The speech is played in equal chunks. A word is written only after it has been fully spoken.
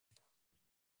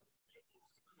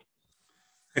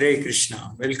Hare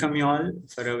Krishna. Welcome you all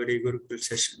for our e-Gurukula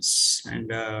sessions. And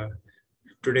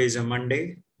today is a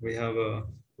Monday. We have a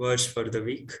verse for the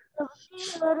week.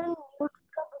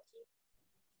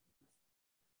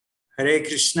 Hare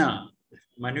Krishna.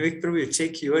 Manvik Prabhu,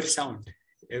 check your sound.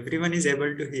 Everyone is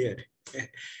able to hear.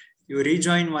 You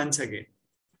rejoin once again.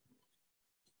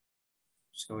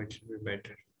 So it will be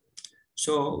better.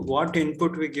 So what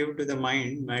input we give to the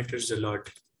mind matters a lot.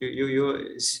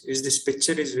 Is this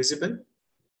picture is visible?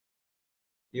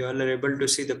 You all are able to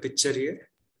see the picture here?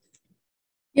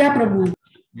 Yeah, Prabhu.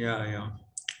 Yeah.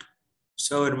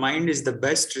 So our mind is the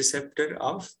best receptor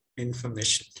of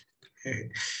information.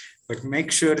 But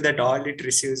make sure that all it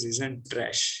receives isn't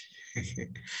trash.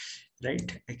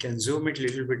 Right? I can zoom it a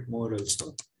little bit more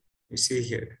also. You see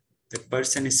here, the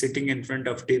person is sitting in front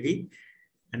of TV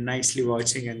and nicely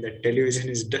watching, and the television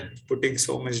is putting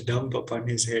so much dump upon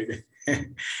his head.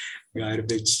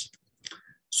 Garbage.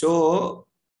 So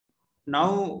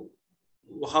now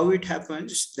how it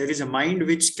happens, there is a mind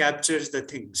which captures the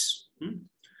things.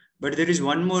 But there is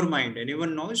one more mind.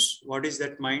 Anyone knows what is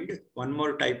that mind? One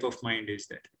more type of mind is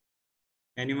that.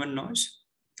 Anyone knows?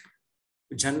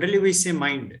 Generally we say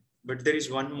mind, but there is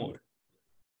one more.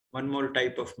 One more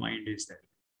type of mind is that.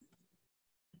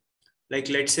 Like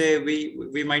let's say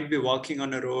we might be walking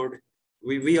on a road.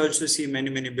 We also see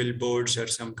many billboards or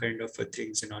some kind of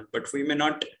things and all, but we may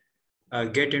not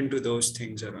get into those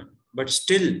things around. But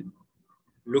still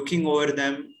looking over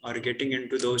them or getting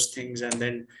into those things, and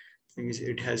then things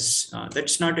it has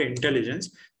that's not an intelligence,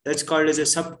 that's called as a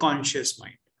subconscious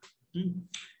mind.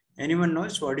 Anyone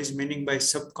knows what is meaning by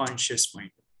subconscious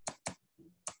mind?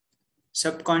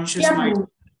 Subconscious mind.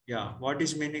 Yeah, what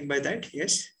is meaning by that?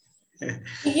 Yes.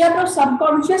 Yeah, but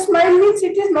subconscious mind means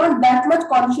it is not that much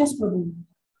conscious, Prabhu.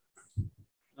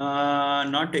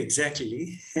 Not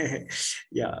exactly.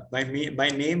 Yeah, by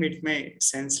name it may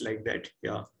sense like that.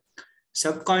 Yeah.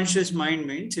 Subconscious mind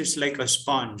means it's like a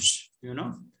sponge,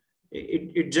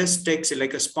 it just takes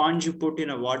like a sponge you put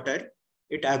in a water,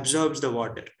 it absorbs the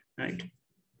water, right?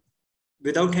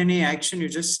 Without any action, you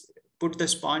just put the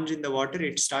sponge in the water,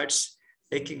 it starts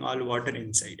taking all water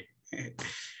inside.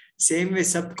 Same way,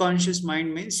 subconscious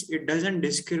mind means it doesn't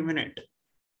discriminate.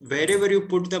 Wherever you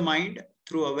put the mind,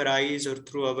 through our eyes or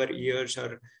through our ears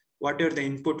or whatever the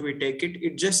input we take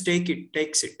it just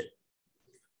takes it.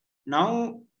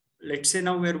 Now, let's say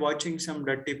now we're watching some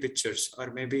dirty pictures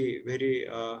or maybe very,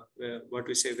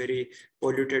 very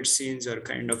polluted scenes or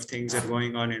kind of things are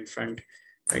going on in front,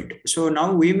 right? So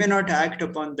now we may not act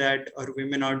upon that, or we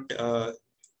may not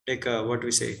take a,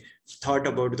 thought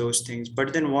about those things.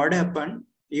 But then what happened,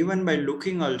 even by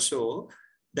looking also,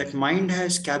 that mind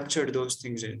has captured those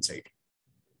things inside.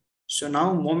 So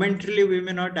now momentarily we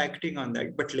may not acting on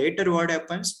that, but later what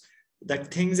happens,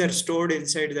 that things are stored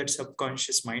inside that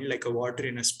subconscious mind like a water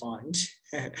in a sponge.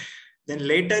 Then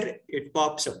later it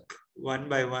pops up one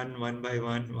by one,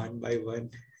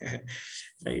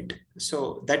 right?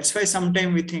 So that's why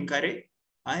sometimes we think,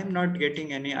 I'm not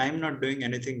doing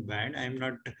anything bad, I'm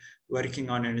not working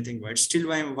on anything bad, still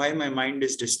why my mind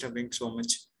is disturbing so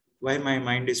much, why my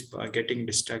mind is getting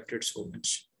distracted so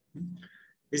much.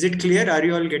 Is it clear? Are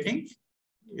you all getting?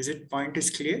 Is it point is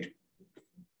clear?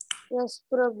 Yes,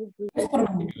 Prabhu.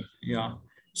 Yeah.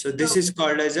 So this is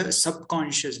called as a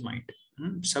subconscious mind.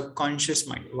 Subconscious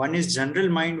mind. One is general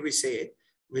mind, we say,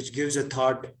 which gives a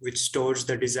thought, which stores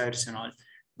the desires and all.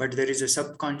 But there is a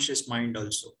subconscious mind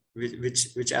also,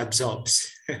 which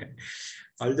absorbs.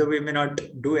 Although we may not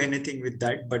do anything with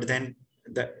that, but then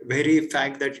the very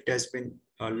fact that it has been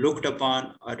looked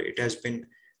upon, or it has been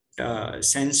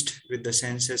sensed with the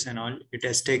senses and all, it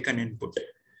has taken input.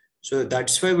 So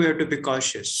that's why we have to be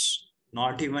cautious,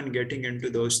 not even getting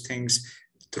into those things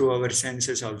through our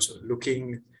senses also.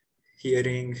 Looking,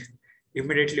 hearing,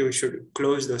 immediately we should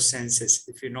close those senses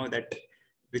if you know that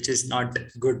which is not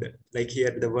good. Like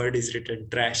here the word is written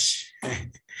trash.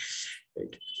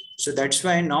 Right. So that's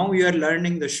why now we are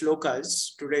learning the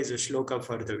shlokas. Today is a shloka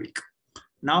for the week.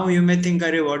 Now you may think,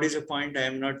 what is the point? I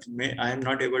am not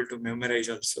able to memorize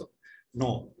also.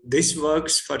 No, this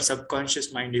works for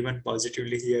subconscious mind even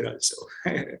positively here also.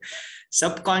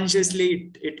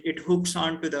 Subconsciously, it hooks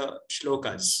on to the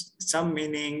shlokas, some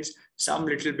meanings, some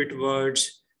little bit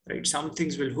words, right? Some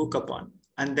things will hook upon.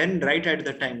 And then right at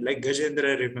the time, like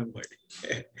Gajendra remembered,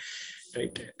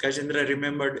 right? Gajendra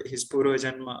remembered his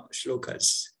Purvajanma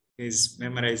shlokas, his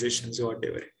memorizations,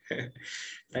 whatever,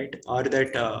 right? Or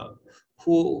that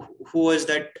who was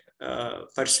that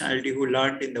personality who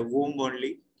learned in the womb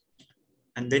only,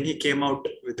 and then he came out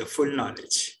with the full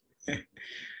knowledge.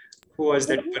 Who was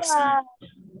that person?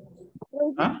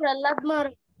 Prahlad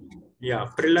Maharaj. Yeah,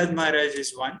 Prahlad Maharaj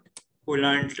is one who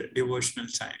learned devotional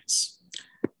science.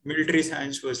 Military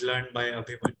science was learned by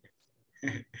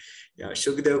Abhimanyu. Yeah,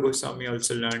 Shukdev Goswami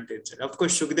also learned inside. Of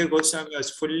course, Shukdev Goswami was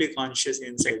fully conscious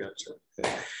inside also.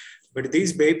 But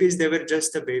these babies, they were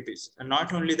just the babies. And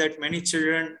not only that, many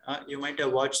children, you might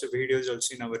have watched the videos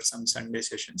also in our some Sunday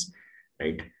sessions,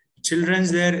 right?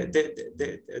 Children's there,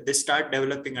 they start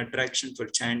developing attraction for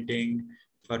chanting,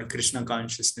 for Krishna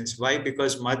consciousness. Why?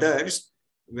 Because mothers,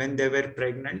 when they were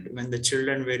pregnant, when the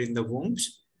children were in the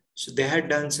wombs, so they had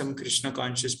done some Krishna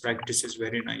conscious practices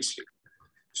very nicely.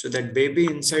 So that baby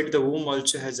inside the womb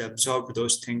also has absorbed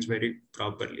those things very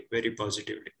properly, very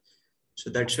positively. So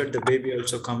that's what the baby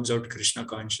also comes out Krishna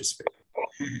conscious way.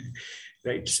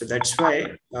 Right. So that's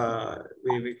why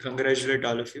we congratulate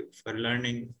all of you for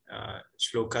learning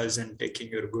shlokas and taking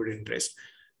your good interest.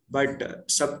 But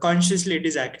subconsciously it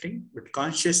is acting, but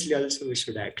consciously also we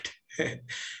should act.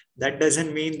 That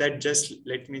doesn't mean that just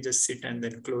let me just sit and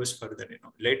then close further.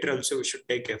 Later also we should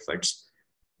take efforts,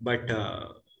 but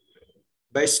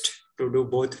best to do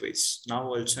both ways, now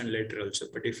also and later also.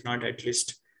 But if not, at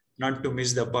least not to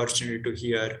miss the opportunity to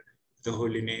hear the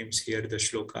holy names, hear the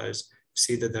shlokas,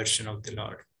 see the darshan of the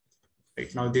Lord.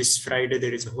 Right now, this Friday,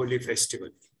 there is a holy festival.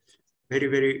 Very,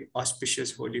 very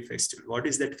auspicious holy festival. What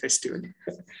is that festival?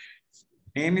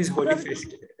 Name is Holy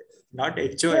Festival. Not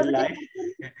H-O-L-I.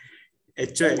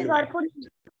 H-O-L-Y.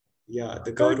 Yeah,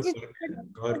 the Gaur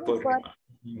Purnima.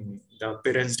 The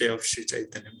appearance day of Sri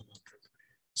Chaitanya Mahaprabhu.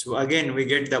 So again, we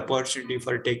get the opportunity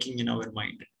for taking in our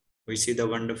mind. We see the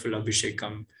wonderful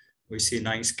Abhishekam. We see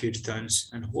nice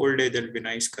kirtans, and whole day there'll be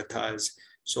nice kathas,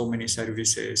 so many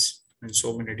services, and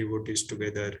so many devotees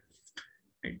together.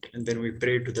 Right? And then we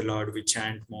pray to the Lord, we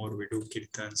chant more, we do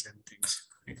kirtans and things.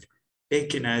 Right?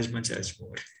 Take in as much as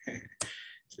more.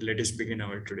 So let us begin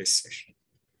our today's session.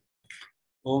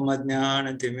 Om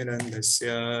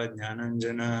Ajnanatimirandhasya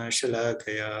Jnananjana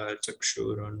Shalakaya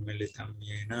Chakshurunmilitam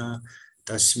Yena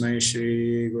Tasmai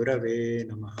Shri Gurave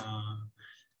Namaha.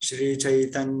 Shri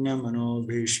Chaitanya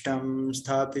Manobhishtam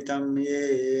Sthapitam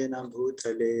Yena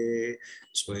Bhutale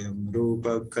Swayam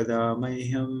Rupa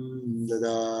Kadamahyam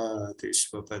Dadati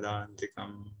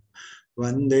Swapadantikam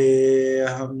Vande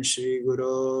Aham Shri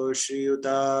Guru Shri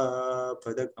Yuta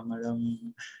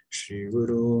Padakamalam Shri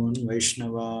Gurun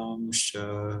Vaishnavamscha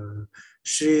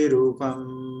Shri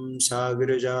Rupam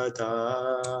Sagrajata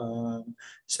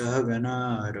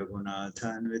Sahagana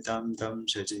Raghunathan Vitam Tam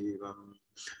Sajivam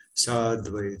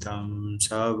Sadvaitam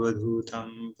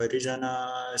Savadhutam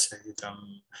Parijana Sahitam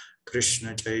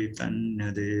Krishna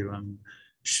Chaitanya Devam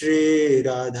Shri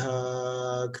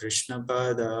Radha Krishna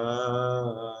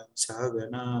Pada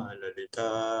Sahagana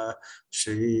Lalita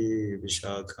Shri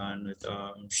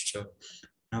Vishakhanvitamscha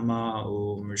Nama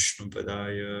Om Vishnu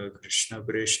Padaya Krishna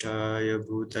Preshtaya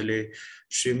Bhutale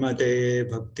Srimate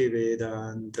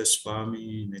Bhaktivedanta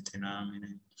Swami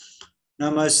Nitinamine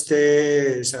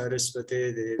Namaste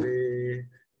Saraswate Deve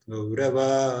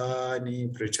Gauravani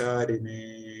Pracharine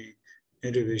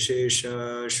Nirvishesha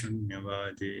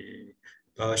Shunyavadi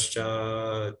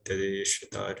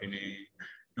Paschatyadesh-tarine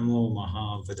Namo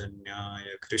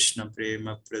Mahavadanyaya Krishna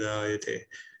Prema Pradayate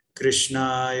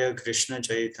Krishnaya Krishna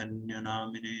Chaitanya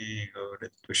Namine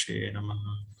Gauratvashe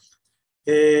Namaha.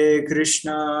 He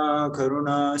Krishna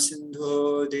Karuna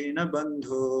Sindho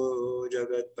Dinabandho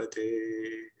Jagatpate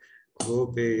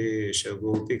Gopesha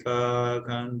Gopika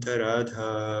Kanta Radha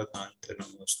Kanta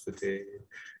Namostute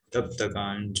Tapta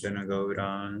Kanchana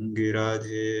Gaurangi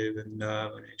Radhe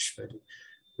Vrindavaneshwari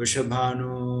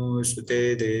Vrishabhanu Sute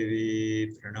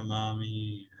Devi Pranamami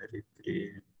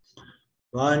Haripriya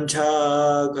Vancha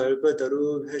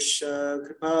Kalpatarubhyasya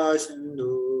Kripa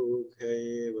Sindhubhya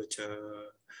Vacha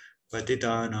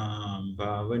Patitanam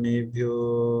Pavanebhyo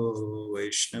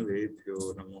Vaishnavebhyo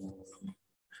Namo Namo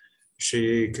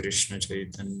Shri Krishna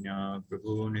Chaitanya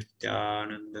Prabhu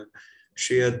Nityananda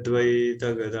Shri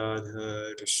Advaita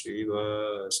Gadadhar Shri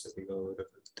Vasadi Gaura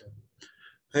Bhakta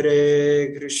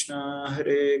Hare Krishna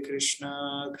Krishna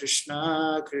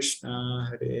Krishna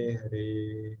Hare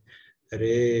Hare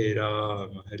Hare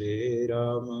Rama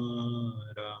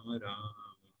Rama Rama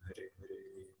Hare Hare.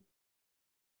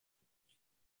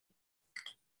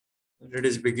 Let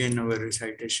us begin our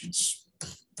recitations.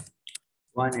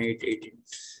 1-8-18.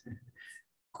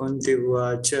 Kunti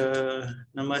Vacha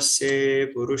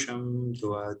Namaste Purusham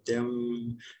Tuadyam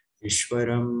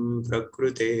Ishwaram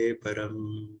Prakrute Param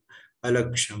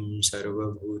Alaksham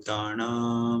Sarva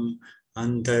Bhutanam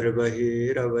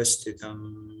Antarbahiravastitam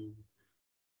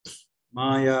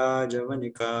Maya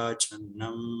Javanika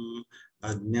Channam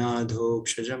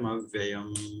Adnyadhokshajam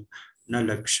Avyayam न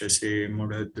लक्ष्यसे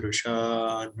मूढदृशा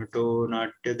नटो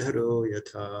नाट्यधरो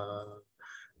यथा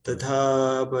तथा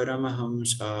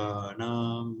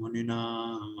परमहंसानां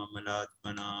मुनीनाम्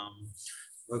अमलात्मनां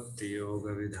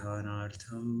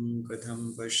भक्तियोगविधानार्थं कथं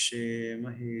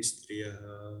पश्येमहि स्त्रियः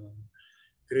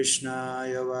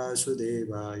कृष्णाय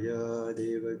वासुदेवाय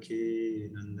देवकी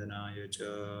नन्दनाय च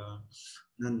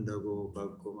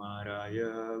नन्दगोपकुमाराय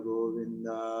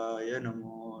गोविन्दाय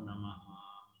नमो नमः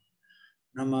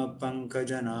नमः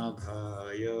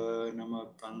पङ्कजनाभाय नमः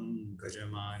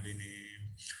पङ्कजमालिने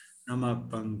नमः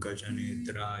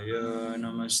पङ्कजनेत्राय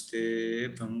नमस्ते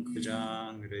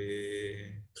पङ्कजाङ्ग्रे.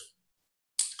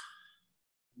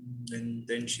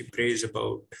 Then she prays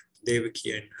about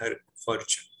Devaki and her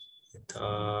fortune.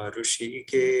 Yatha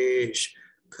Rishikesh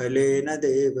Khalena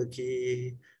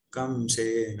Devaki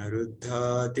Kamsena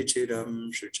Ruddhati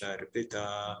Chiram Shucharpita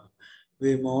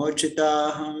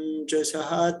Vimochitaham cha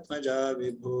sahatmaja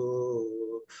vibho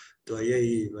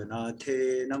Tvayaiva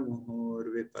nathena muhur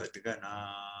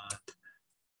vipadganat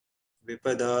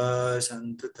Vipada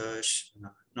Santutash.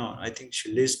 No, I think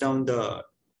she lists down the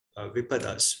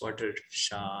Vipadas. What are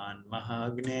Shan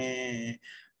Mahagne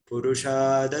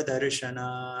Purushada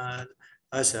Darshanad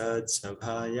Asad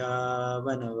Sabhaya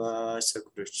Vanavasa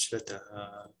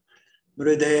Krushrataha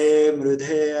Mrudhe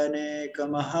Mrudhe Aneka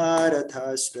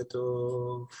Maharatha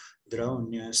Srato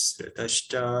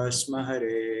Draunyasratashta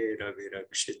Smahare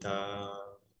Ravirakshita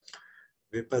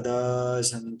Vipada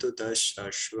Santuta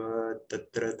Shashvat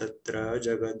Tatra Tatra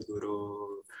Jagadguru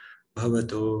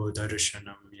Bhavato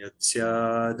Darshanam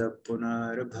Yatsyada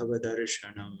Punar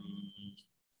Bhavadarshanam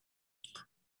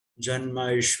Janma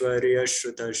Ishwarya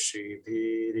Shruta Shri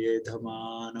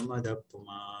Dhaman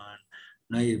Madapuman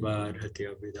Naivarhati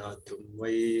Abhidatum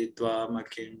Vai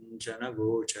Tvamakinchana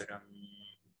Gocharam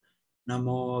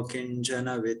Namo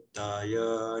Kinchana Vittaya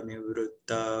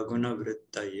Nivritta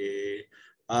Gunavrittaye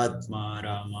Atma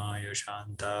Ramaya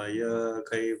Shantaya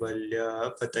Kaivalya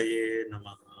Pataye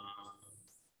Namaha.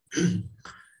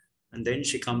 And then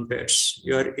she compares,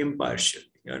 you are impartial,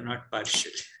 you are not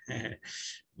partial.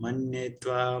 Manye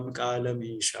tvam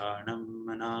kalamishanam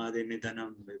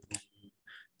manadinidanam vibhum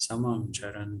samam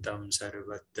charantam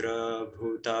sarvatra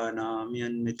bhutanam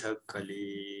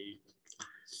yanmithakali.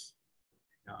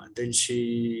 Then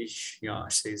she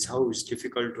says, how is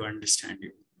difficult to understand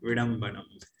you. Vidambanam.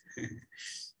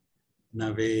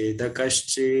 Na veda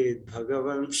kaschid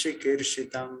bhagavam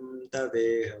shikirshitam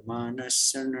taveha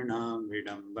manasyanam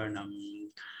vidambanam.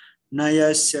 Na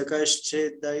yasya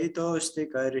kaschid daitosti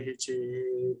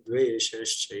karhichid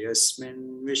dveshascha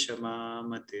yasmin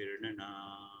vishamamatirnana.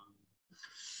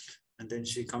 And then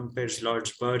she compares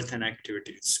Lord's birth and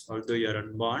activities. Although you are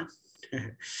unborn,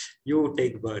 you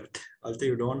take birth. Although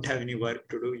you don't have any work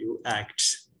to do, you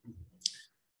act.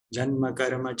 Janma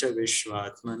karma cha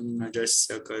vishvatman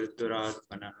najasya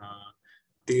karturatmanaha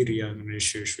tiryam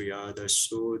rishishu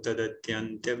yadasu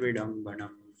tadatyantya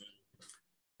vidambanam.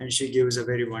 And she gives a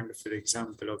very wonderful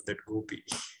example of that gopi.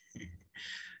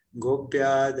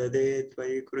 Gopya dade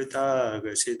tvai kruta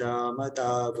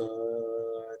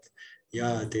gasidamatavat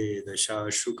yate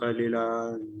dashashu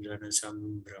kalilanjana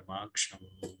sambramaksham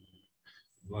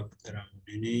Vaktram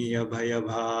niniya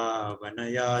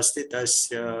bhayabhavanaya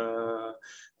stitasya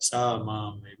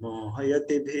samam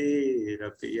vimohayati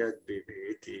bhirapi yad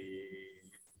viveti.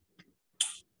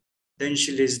 Then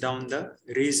she lists down the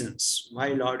reasons why,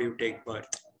 Lord, you take birth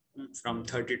from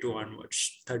 32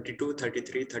 onwards. 32,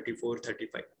 33, 34,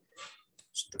 35.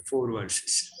 So the 4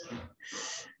 verses.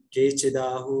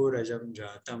 Kechidahu rajam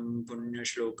jatam punya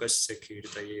shlokasya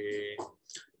kirtaye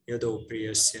Yado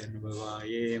priyasya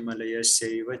anubhavaye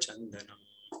malayasyaiva chandanam.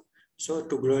 So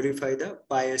to glorify the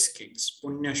pious kings,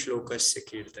 Punya Shlokasya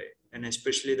Kirtaye, and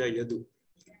especially the Yadu.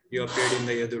 You appeared in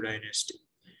the Yadu dynasty.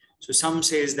 So some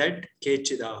says that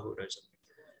Kechidahu Rajam.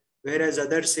 Whereas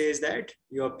others says that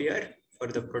you appear for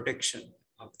the protection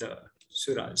of the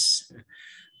Suras.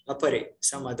 Apare,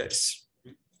 some others.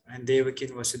 And Devaki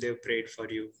and Vasudev prayed for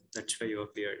you. That's why you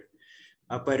appeared.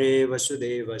 Apare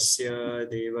Vasudevasya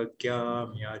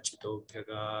Devakyam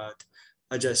Yachitobhyagat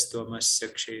Ajastvamasya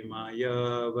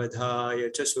Kshemaya Vadhaya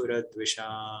cha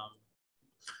Suradvisham.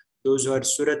 Those who are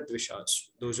Suradvishas,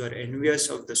 those who are envious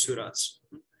of the Suras,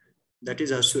 that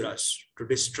is Asuras, to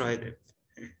destroy them.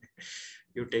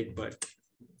 You take birth.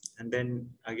 And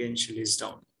then again she lists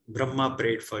down. Brahma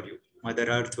prayed for you. Mother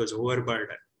Earth was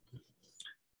overburdened.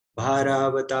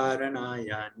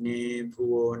 Bharavataranayanne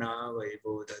bhuvona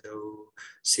vaibodadau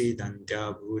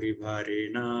Sidantya bhuri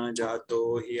bharena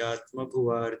jato hi atma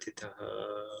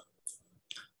bhuvartitaha.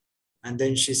 And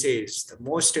then she says, the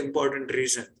most important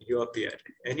reason you appear.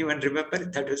 Anyone remember?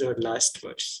 That was our last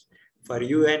verse. For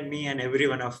you and me and every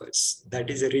one of us. That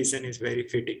is the reason is very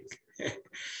fitting.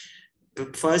 The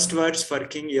first verse for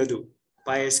King Yadu,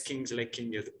 pious kings like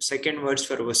King Yadu. Second verse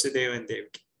for Vasudeva and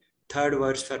Devaki. Third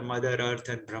verse for Mother Earth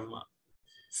and Brahma.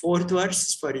 Fourth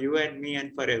verse for you and me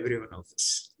and for every one of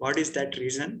us. What is that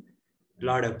reason?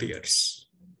 Lord appears.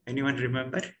 Anyone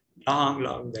remember?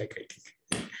 Long back, I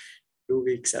think. 2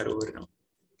 weeks are over now.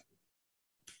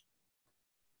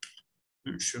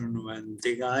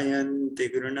 Shrunvanti gayanti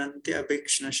grunanti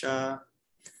abhikshnasha.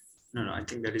 No, I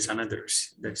think that is another.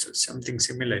 That's something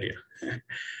similar here.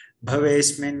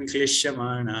 Bhavesmin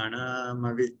klishyamananam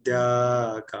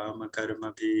avidya kama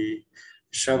karmapi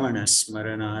shravana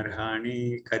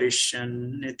smaranarhani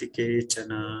karishan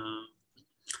etikechana.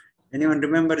 Anyone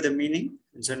remember the meaning?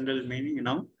 General meaning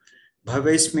now?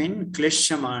 Bhavesmin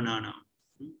klishyamananam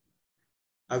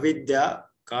avidya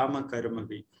kama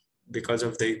karmapi. Because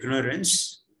of the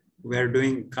ignorance, we are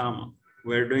doing kama.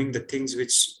 We are doing the things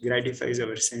which gratifies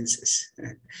our senses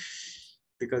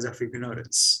because of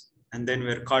ignorance. And then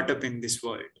we are caught up in this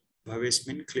world.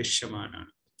 Bhavesmin klishyamananam.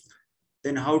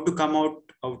 Then how to come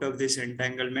out of this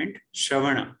entanglement?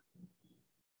 Shravana.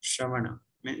 Shravana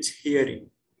means hearing.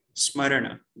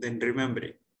 Smarana, then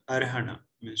remembering. Arhana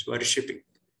means worshipping.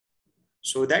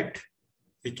 So that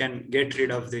we can get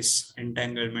rid of this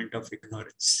entanglement of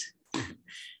ignorance.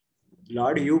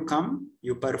 Lord, you come,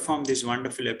 you perform these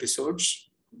wonderful episodes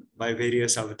by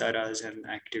various avatars and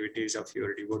activities of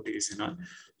your devotees and all,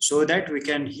 so that we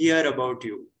can hear about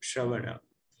you, Shravana.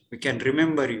 We can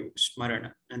remember you,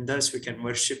 Smarana, and thus we can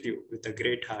worship you with a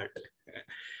great heart,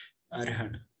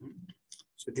 Arhana.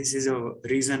 So this is a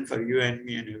reason for you and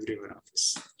me and every one of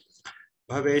us.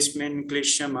 Bhavesmin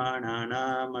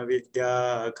klishyamananam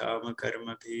avidya kama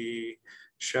karmabhi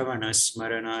Shravana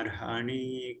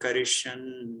smaranarhani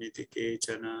karishan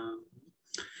nitikechana.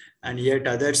 And yet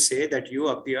others say that you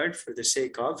appeared for the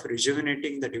sake of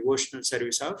rejuvenating the devotional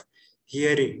service of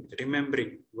hearing,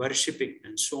 remembering, worshipping,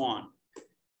 and so on,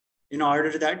 in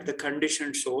order that the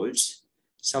conditioned souls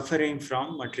suffering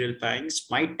from material pangs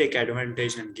might take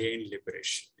advantage and gain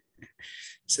liberation.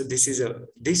 So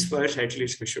this verse at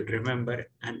least we should remember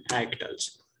and act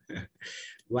also.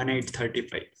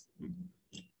 1835.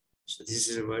 So this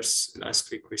is a verse last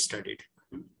week we studied.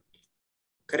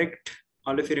 Correct?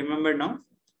 All of you remember now?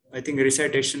 I think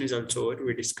recitation is also over.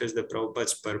 We discussed the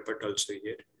Prabhupada's purport also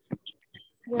here.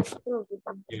 Yes,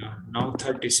 Prabhupada. Yeah, now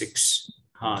 36.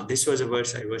 This was a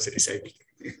verse I was reciting.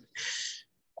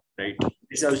 Right.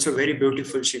 This is also very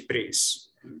beautiful. She prays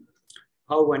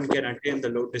how one can attain the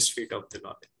lotus feet of the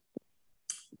Lord.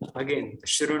 Again,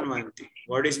 Shrunvanti.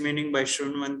 What is meaning by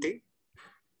Shrunvanti?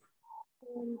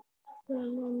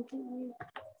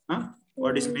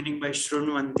 What is meaning by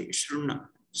Shrunvanti? Shrunna.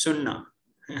 Sunna.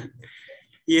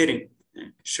 Hearing.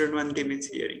 Shrunvanti means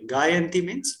hearing. Gayanti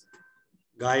means?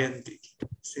 Gayanti.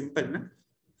 Simple, na?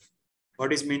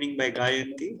 What is meaning by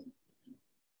Gayanti?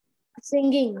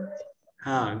 Singing.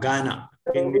 Gana.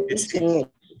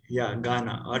 Yeah,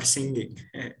 Gana or singing.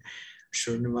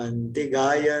 Shrunvanti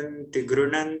Gayanti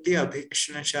Grunanti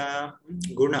Abhikshnasha.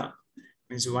 Guna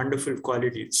means wonderful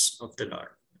qualities of the Lord.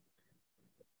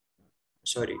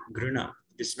 Sorry, Gruna.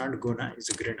 It's not Guna, it's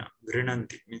Grina.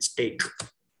 Grunanti means take.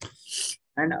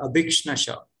 And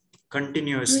Abhikshnasha,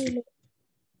 continuously.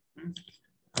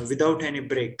 Without any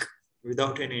break,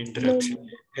 without any interruption,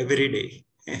 every day.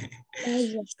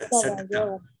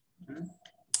 Satta.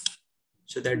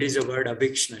 So that is the word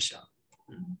Abhikshnasha.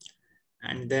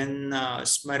 And then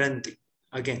Smaranti.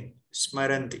 Again,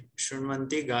 Smaranti.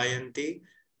 Shrunvanti, Gayanti,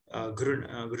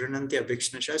 Grunanti,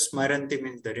 Abhikshnasha. Smaranti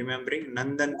means the remembering.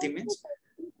 Nandanti means?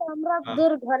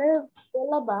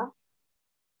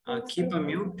 Keep a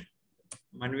mute.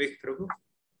 Manvik Prabhu.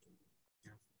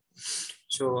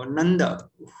 So Nanda.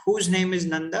 Whose name is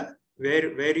Nanda?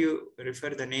 Where you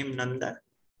refer the name Nanda?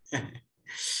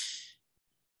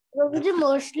 Prabhuji,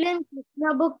 mostly in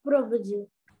Krishna book, Prabhuji.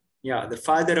 Yeah, the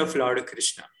father of Lord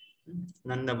Krishna,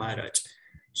 Nanda Maharaj.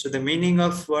 So the meaning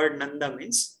of word Nanda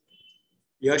means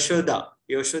Yashoda.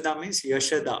 Yashoda means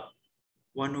Yashada,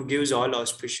 one who gives all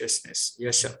auspiciousness,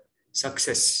 Yasha,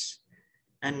 success.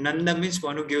 And Nanda means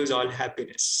one who gives all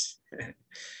happiness.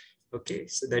 Okay,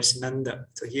 so that's Nanda.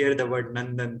 So here the word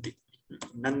Nandanti.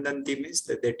 Nandanti means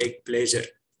that they take pleasure.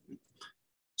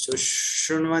 So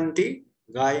Shrunvanti,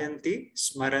 Gayanti,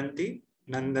 Smaranti,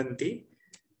 Nandanti.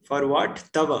 For what?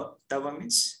 Tava. Tava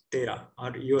means tera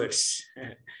or yours.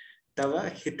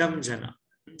 Tava hitam jana.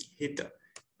 Hita.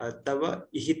 Tava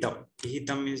ihitam.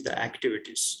 Ihitam means the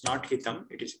activities. Not hitam,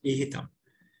 it is ihitam.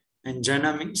 And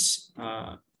jana means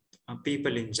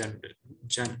people in general.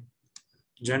 Jana.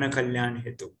 Jana kalyan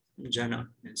hetu. Jana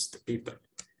means the people.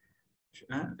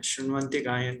 Shunvanti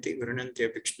gayanti grunanti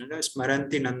apikshnada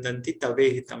smaranti nandanti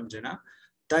tavehitam jana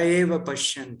taeva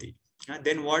pashyanti.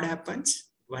 Then what happens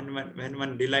when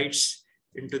one delights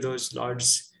into those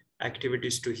Lord's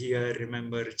activities to hear,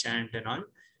 remember, chant and all?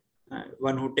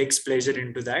 One who takes pleasure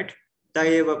into that,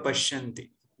 taeva pashyanti.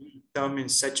 Ta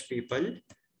means such people.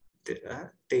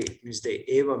 Te means they.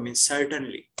 Eva means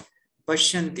certainly.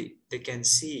 Pashyanti, they can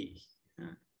see.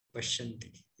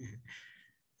 Pashyanti,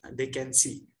 they can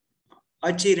see.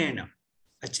 Achirena.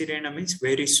 Achirena means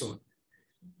very soon.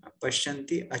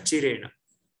 Pashyanti achirena.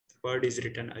 The word is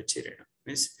written achirena.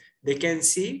 Means they can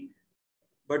see,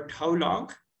 but how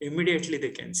long? Immediately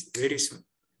they can see, very soon.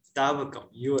 Tavakam,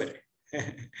 you are.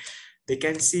 They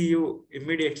can see you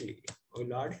immediately, oh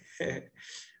Lord.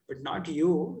 But not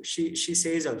you, she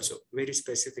says also, very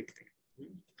specific thing.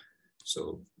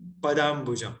 So,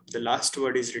 Padambujam, the last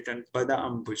word is written Pada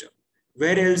Ambujam.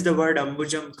 Where else the word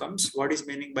Ambujam comes? What is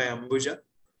meaning by Ambuja?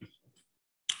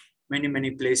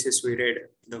 Many places we read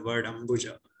the word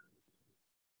Ambuja.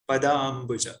 Pada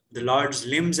Ambuja. The Lord's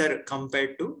limbs are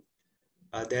compared to,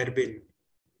 there been.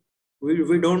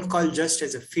 We don't call just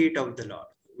as a feet of the Lord.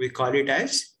 We call it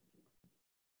as,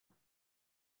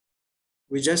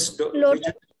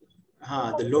 the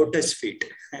lotus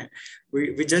feet.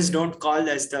 we just don't call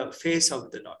as the face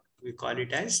of the Lord. We call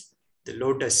it as the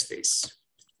lotus face.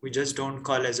 We just don't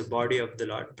call as a body of the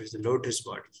Lord, but it's the lotus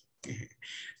body.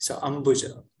 So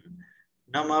Ambuja.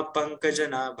 Nama Pankaja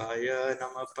Nabhaya,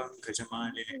 Nama Pankaja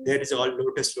Maline. There is all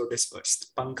lotus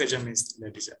first. Pankaja means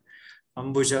that is a.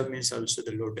 Ambuja means also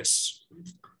the lotus.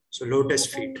 So lotus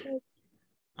feet.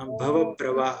 Bhava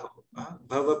Pravaha.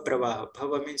 Bhava Pravaha.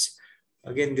 Bhava means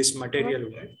again this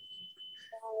material world.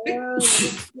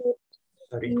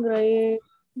 Sorry.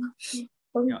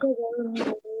 Yeah.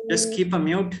 Just keep a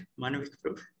mute, Manavik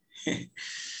Prabhu.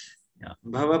 Yeah.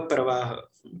 Bhava Pravaha.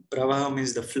 Pravaha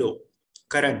means the flow.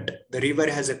 Current. The river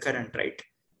has a current, right?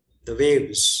 The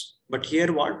waves. But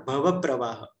here what? Bhava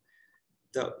Pravaha.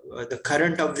 The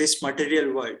current of this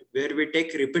material world, where we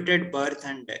take repeated birth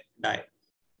and die.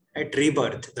 At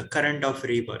rebirth, the current of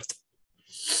rebirth.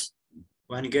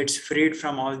 One gets freed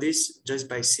from all this just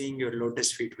by seeing your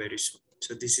lotus feet very soon.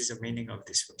 So this is the meaning of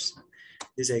this verse.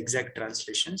 These are exact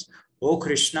translations. O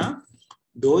Krishna,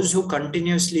 those who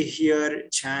continuously hear,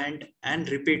 chant, and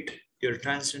repeat your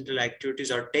transcendental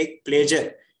activities or take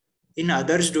pleasure in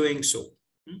others doing so,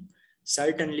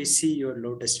 certainly see your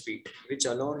lotus feet, which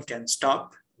alone can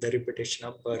stop the repetition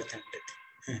of birth and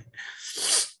death.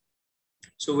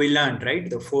 So we learned, right,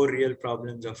 the 4 real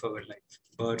problems of our life: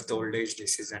 birth, old age,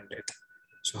 disease, and death.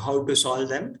 So how to solve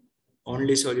them?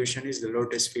 Only solution is the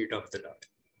lotus feet of the Lord.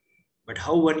 But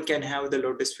how one can have the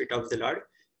lotus feet of the Lord?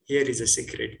 Here is a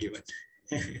secret given.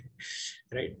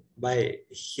 Right? By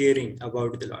hearing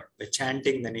about the Lord, by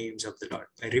chanting the names of the Lord,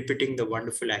 by repeating the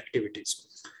wonderful activities.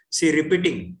 See,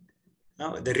 repeating.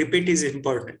 Now, the repeat is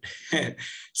important.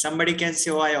 Somebody can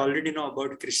say, oh, I already know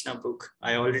about Krishna book.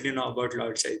 I already know about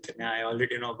Lord Chaitanya. I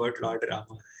already know about Lord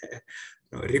Rama.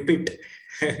 No, repeat.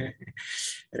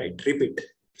 Right? Repeat.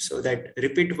 So that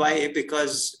repeat, why?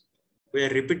 Because we are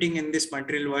repeating in this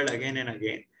material world again and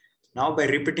again. Now, by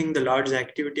repeating the Lord's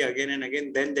activity again and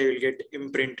again, then they will get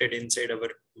imprinted inside our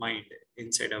mind,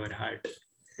 inside our heart.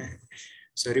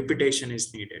 So repetition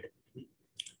is needed.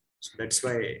 So that's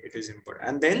why it is important.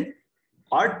 And then,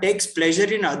 or takes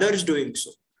pleasure in others doing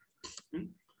so.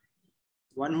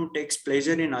 One who takes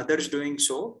pleasure in others doing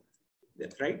so,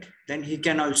 right? Then he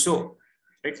can also,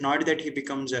 right? Not that he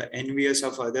becomes envious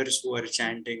of others who are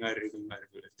chanting or reading or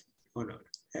everything. Oh, no.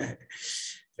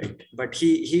 Right? But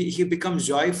he becomes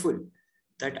joyful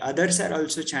that others are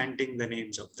also chanting the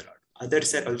names of the Lord.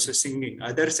 Others are also singing.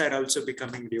 Others are also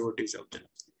becoming devotees of the Lord.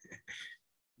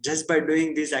 Just by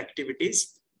doing these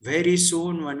activities, very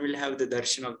soon one will have the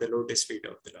darshan of the lotus feet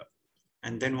of the Lord.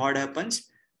 And then what happens?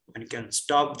 One can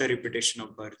stop the repetition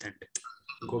of birth and death.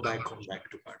 Go back home, back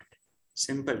to God.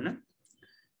 Simple, no?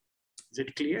 Is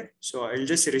it clear? So I'll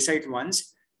just recite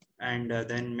once, and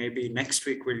then maybe next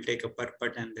week we'll take a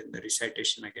purport and then the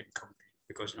recitation again complete,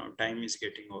 because now time is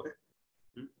getting over.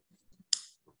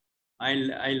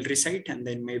 I'll recite, and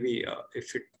then maybe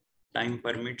if time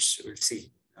permits, we'll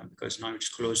see, because now it's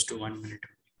close to 1 minute.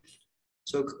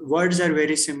 So words are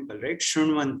very simple, right?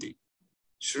 Shrunvanti.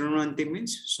 Shrunvanti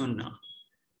means sunna.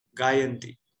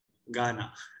 Gayanti,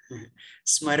 Gana.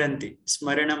 Smaranti.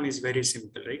 Smaranam is very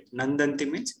simple, right? Nandanti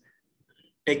means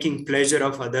taking pleasure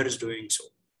of others doing so.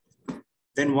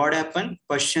 Then what happened?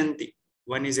 Pashyanti.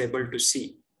 One is able to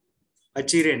see.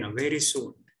 Achirena, very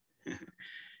soon.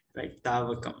 Right?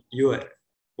 Tavakam, you are.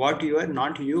 What you are?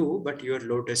 Not you, but your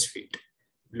lotus feet.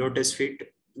 Lotus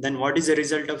feet Then what is the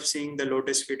result of seeing the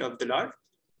lotus feet of the Lord?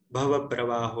 Bhava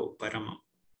pravaho paramam.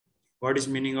 What is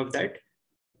meaning of that?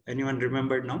 Anyone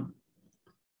remembered now?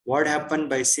 What happened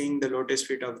by seeing the lotus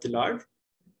feet of the Lord?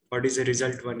 What is the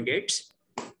result one gets?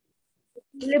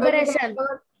 Liberation.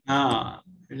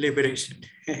 Liberation.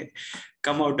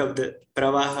 Come out of the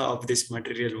pravaha of this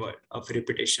material world of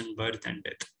repetition, birth and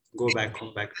death. Go back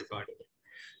home, back to God.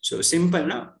 So simple,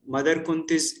 na? Mother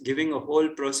Kunti is giving a whole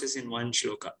process in one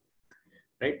shloka,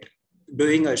 right?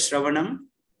 Doing a shravanam,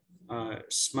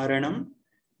 smaranam,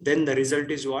 then the result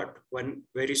is what? One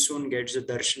very soon gets the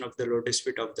darshan of the lotus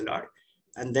feet of the Lord.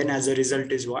 And then as a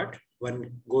result is what?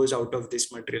 One goes out of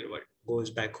this material world, goes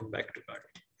back home, back to God.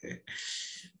 Okay.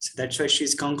 So that's why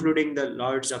she's concluding the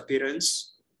Lord's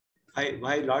appearance.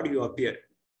 Why Lord you appear?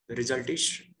 The result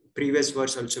is previous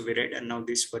verse also we read, and now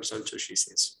this verse also she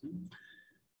says.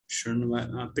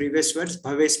 Previous verse,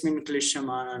 Bhavesmin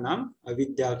Klishamananam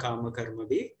Avidya Kama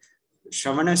Karmabi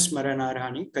Shravana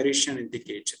Smaranarhani Karishanidhi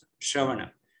Kecha.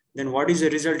 Shravana. Then what is the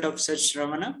result of such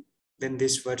Shravana? Then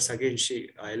this verse again she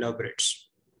elaborates.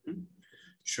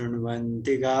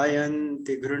 Shunvanti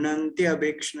Gayanti Grunanti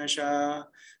Abhikshnasha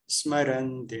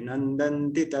Smaranti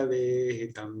Nandanti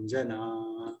Tavehitam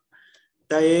Jana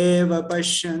Taeva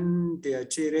Pashyanti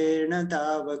Achirena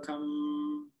Tavakam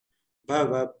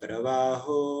Bhava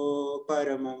Pravaho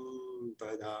Paramam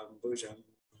Padambujam.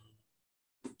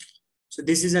 So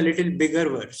this is a little bigger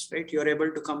verse, right? You are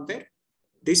able to compare.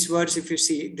 This verse, if you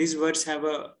see, this verse have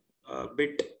a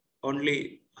bit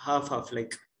only half,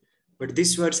 like, but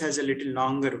this verse has a little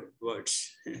longer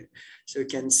words. So you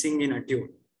can sing in a tune.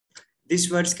 This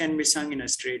verse can be sung in a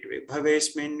straight way.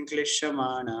 Bhavesmin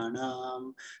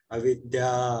Klishamananam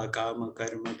Avidya Kama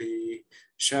Karmabi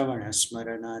Shravana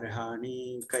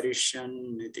Smaranarhani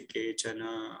Karishan Niti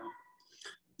Kechana.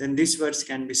 Then this verse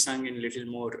can be sung in little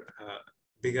more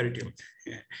bigger tune.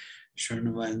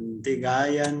 Shunvanti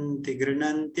Gayanti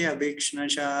Grunanti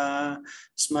Abhikshnasha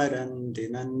Smaranti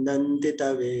Nandanti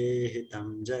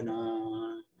Tavehitam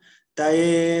Jana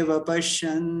Taeva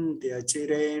Pashyanti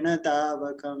Achirena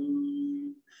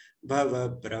Tavakam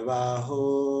Bhava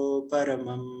Pravaho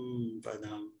Paramam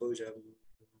Padambujam.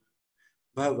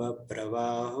 Bhava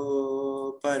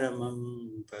Pravaho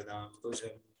Paramam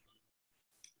Padambujam.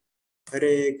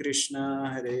 Hare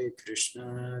Krishna,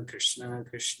 Krishna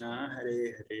Krishna,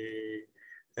 Hare Hare,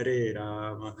 Hare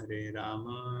Rama,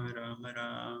 Rama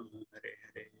Rama, Hare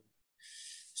Hare.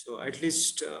 So at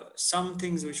least some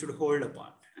things we should hold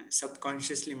upon.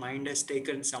 Subconsciously, mind has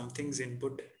taken some things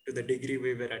input to the degree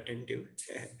we were attentive.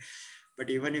 But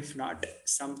even if not,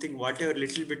 something, whatever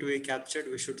little bit we captured,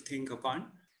 we should think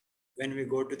upon when we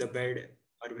go to the bed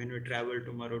or when we travel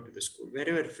tomorrow to the school,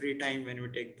 wherever free time, when we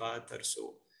take bath or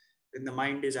so. When the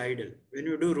mind is idle. When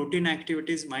you do routine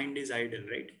activities, mind is idle,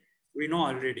 right? We know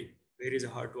already where is a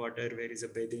hot water, where is a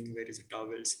bathing, where is a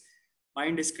towels.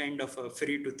 Mind is kind of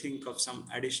free to think of some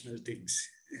additional things.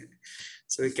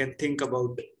 So we can think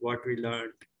about what we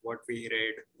learned, what we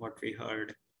read, what we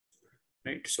heard,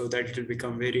 right? So that it will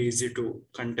become very easy to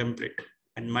contemplate.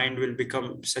 And mind will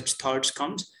become, such thoughts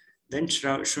comes, then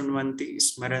Shunvanti,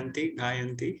 Smaranti,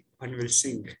 Gayanti, one will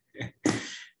sing.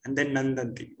 And then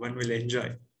Nandanti, one will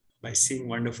enjoy by seeing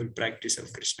wonderful practice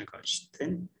of Krishna consciousness.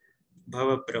 Then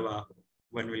Bhava Pravaha,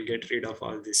 one will get rid of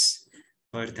all this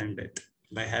birth and death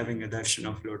by having a darshan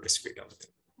of lotus feet of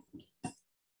them.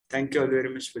 Thank you all very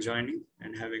much for joining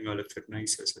and having all of your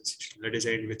nice association. Let us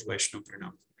end with Vaishnava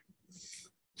Pranam.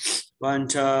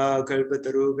 Vancha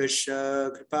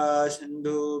kalpatarubhasya kripa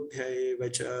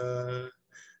sindhubhyaiva cha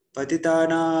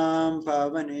patitanam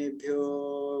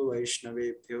pavanebhyo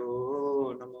vaishnavebhyo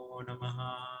namo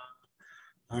namaha.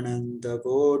 Ananta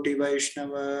Koti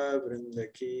Vaishnava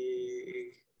Vrinda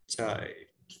ki Jai.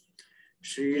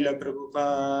 Srila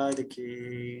Prabhupada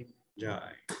ki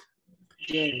Jai.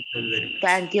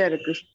 Thank you, Hare Krishna.